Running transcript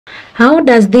How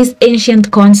does this ancient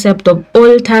concept of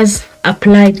altars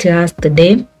apply to us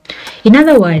today? In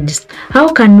other words,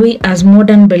 how can we as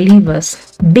modern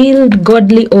believers build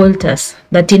godly altars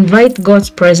that invite God's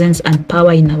presence and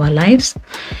power in our lives?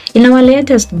 In our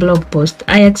latest blog post,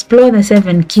 I explore the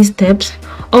 7 key steps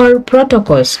or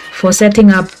protocols for setting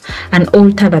up an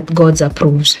altar that God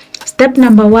approves. Step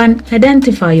number 1,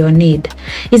 identify your need.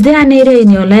 Is there an area in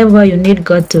your life where you need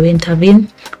God to intervene?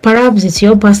 Perhaps it's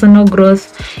your personal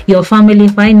growth, your family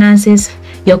finances,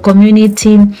 your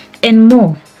community, and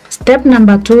more. Step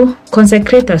number 2,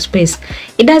 consecrate a space.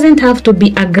 It doesn't have to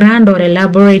be a grand or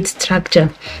elaborate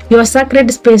structure. Your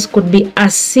sacred space could be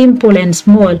as simple and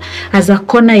small as a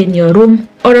corner in your room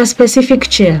or a specific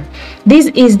chair. This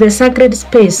is the sacred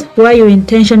space where you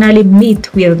intentionally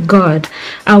meet with God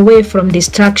away from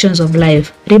distractions of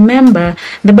life. Remember,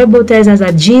 the Bible tells us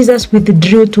that Jesus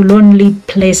withdrew to lonely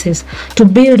places to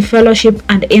build fellowship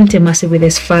and intimacy with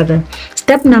his Father.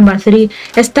 Step number 3,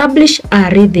 establish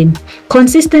a rhythm.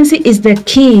 Consistency is the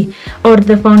key or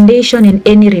the foundation in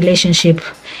any relationship.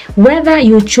 Whether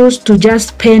you choose to just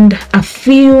spend a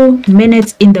few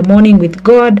minutes in the morning with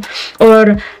God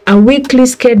or a weekly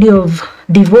schedule of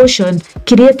devotion,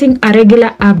 creating a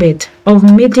regular habit of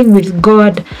meeting with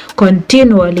God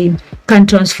continually can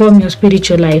transform your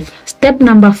spiritual life. Step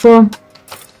number 4,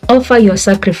 offer your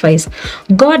sacrifice.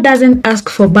 God doesn't ask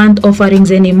for burnt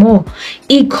offerings anymore.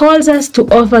 He calls us to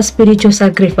offer spiritual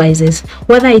sacrifices,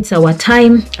 whether it's our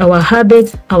time, our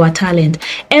habits, our talent.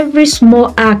 Every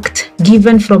small act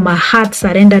given from a heart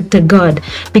surrendered to God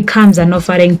becomes an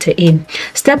offering to him.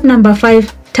 Step number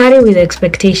 5, tarry with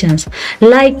expectations.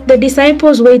 Like the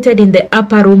disciples waited in the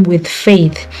upper room with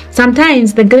faith.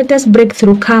 Sometimes the greatest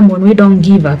breakthrough comes when we don't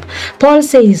give up. Paul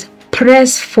says,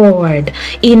 press forward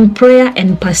in prayer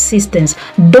and persistence.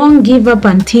 Don't give up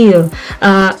until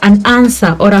an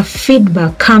answer or a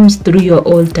feedback comes through your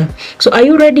altar. So are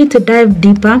you ready to dive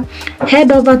deeper?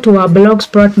 Head over to our blog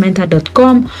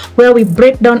sproutmentor.com, where we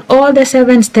break down all the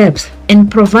 7 steps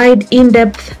and provide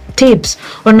in-depth tips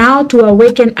on how to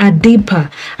awaken a deeper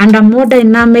and a more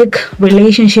dynamic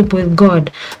relationship with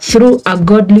God through a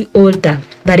godly altar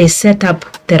that is set up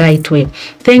the right way.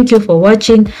 Thank you for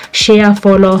watching. Share,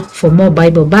 follow for more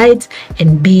Bible Bites,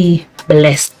 and be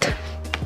blessed.